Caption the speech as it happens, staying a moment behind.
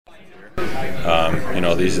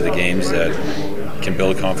These are the games that can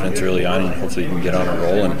build confidence early on, and hopefully you can get on a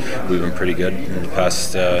roll. And we've been pretty good in the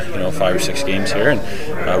past, 5 or 6 games here,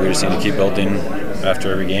 and we just need to keep building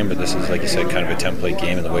after every game. But this is, like you said, kind of a template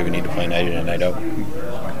game, and the way we need to play night in and night out.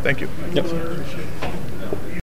 Thank you. Yep.